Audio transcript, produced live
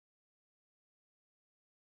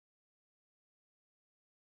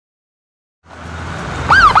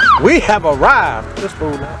We have arrived. This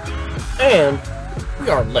food now. And we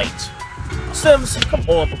are late. Sims, come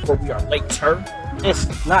on before we are late, turn. It's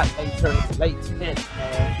not late turn, it's late 10, man.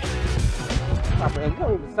 Stop it. You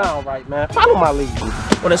don't even sound right, man. Follow my lead.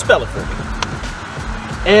 Well, then spell it for me.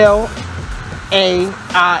 L-A-I-S.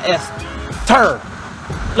 Turn.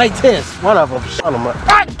 Late tense. One of them. Follow my.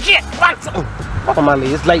 Ah, shit! Follow my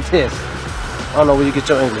lead. It's late tense. I don't know where you get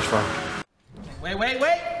your English from. Wait.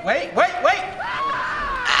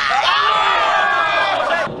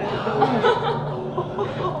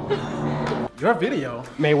 Your video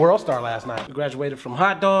made World Star last night. You graduated from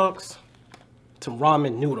hot dogs to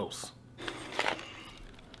ramen noodles.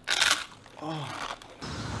 You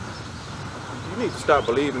need to stop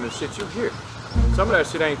believing the shit you hear. Some of that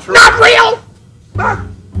shit ain't true. Not real! Look,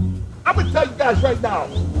 I'm gonna tell you guys right now.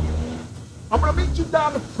 I'm gonna meet you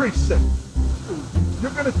down the precinct.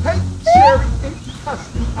 You're gonna take Sherry into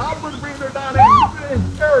custody. I'm gonna bring her down and you're gonna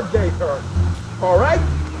interrogate her. All right?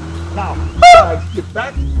 Now, guys, get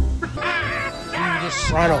back.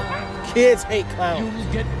 Ronald, kids hate clowns.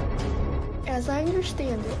 As I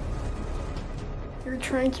understand it, you're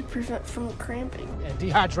trying to prevent from cramping. And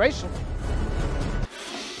dehydration.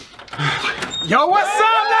 Yo, what's up,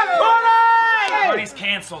 that party? Party's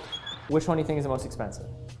canceled. Which one do you think is the most expensive?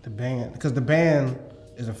 The band, because the band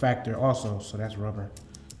is a factor also, so that's rubber.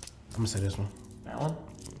 I'm gonna say this one. That one?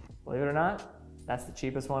 Believe it or not, that's the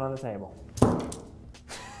cheapest one on the table.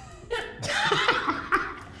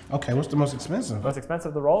 Okay, what's the most expensive? Most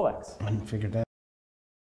expensive, the Rolex. I figured that.